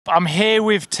I'm here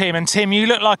with Tim, and Tim, you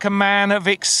look like a man of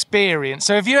experience.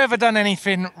 So have you ever done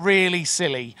anything really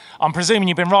silly? I'm presuming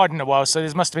you've been riding a while, so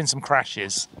there must have been some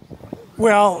crashes.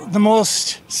 Well, the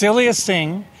most silliest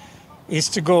thing is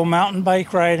to go mountain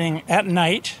bike riding at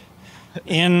night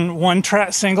in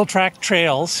single track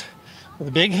trails with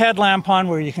a big headlamp on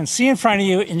where you can see in front of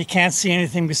you and you can't see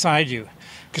anything beside you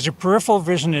because your peripheral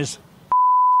vision is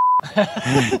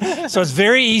so it's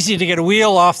very easy to get a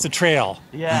wheel off the trail.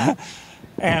 Yeah.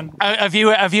 And have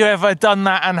you ever done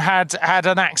that and had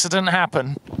an accident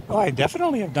happen? oh, I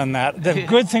definitely have done that. The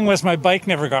good thing was my bike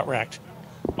never got wrecked.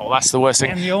 Oh, that's the worst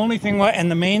thing.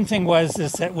 And the main thing was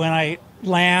that when I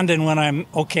land and when I'm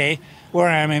okay, where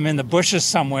I am in the bushes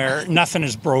somewhere, nothing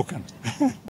is broken.